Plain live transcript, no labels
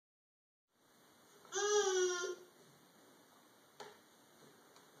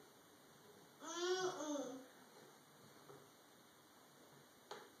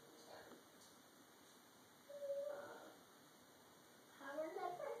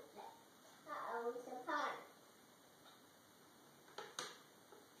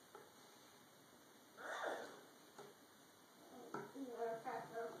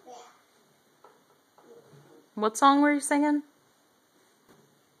What song were you singing?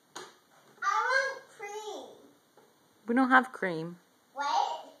 I want cream. We don't have cream.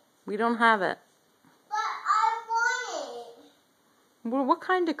 What? We don't have it. But I want it. Well, what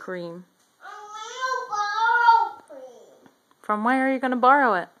kind of cream? I want to borrow cream. From where are you going to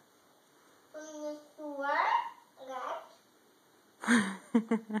borrow it? From the store? Yes.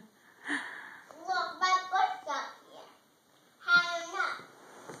 Look, my foot's up here. High enough.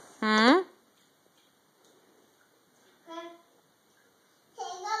 Hmm? Take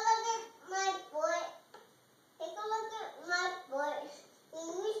a look at my foot. Take a look at my foot. Can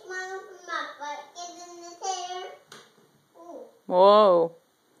you smell from my foot? Get in this hair. Ooh. Whoa.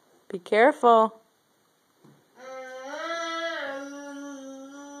 Be careful.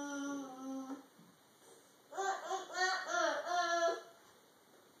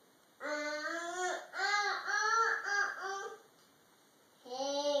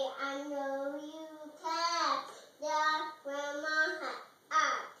 Hey, I know you can. That's where my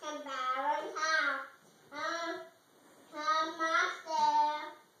heart can balance out. Come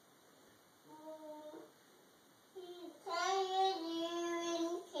myself. He's saying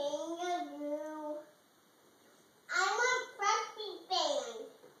kangaroo. I'm a Frosty fan.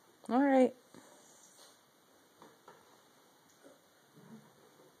 All right.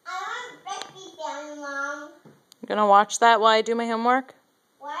 I want Frosty fan, Mom. You going to watch that while I do my homework?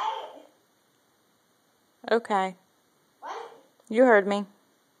 What? Okay. What? You heard me.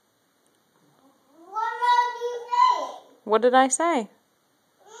 What are you saying? What did I say?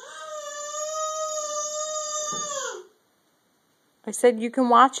 I said you can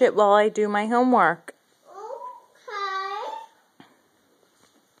watch it while I do my homework. Okay.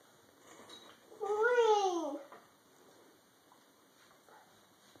 Green.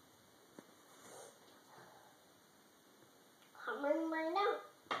 Coming right now.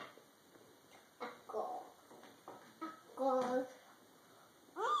 Apple. Apple.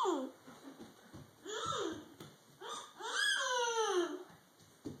 Mmm.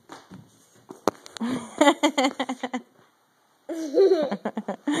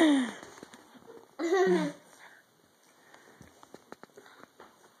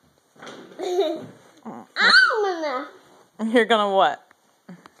 You're gonna what?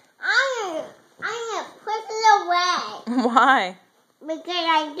 I'm gonna put it away Why? because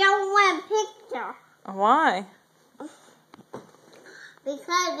I don't want a picture. Why?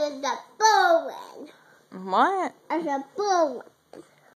 Because it's a blue one. What? It's a blue one.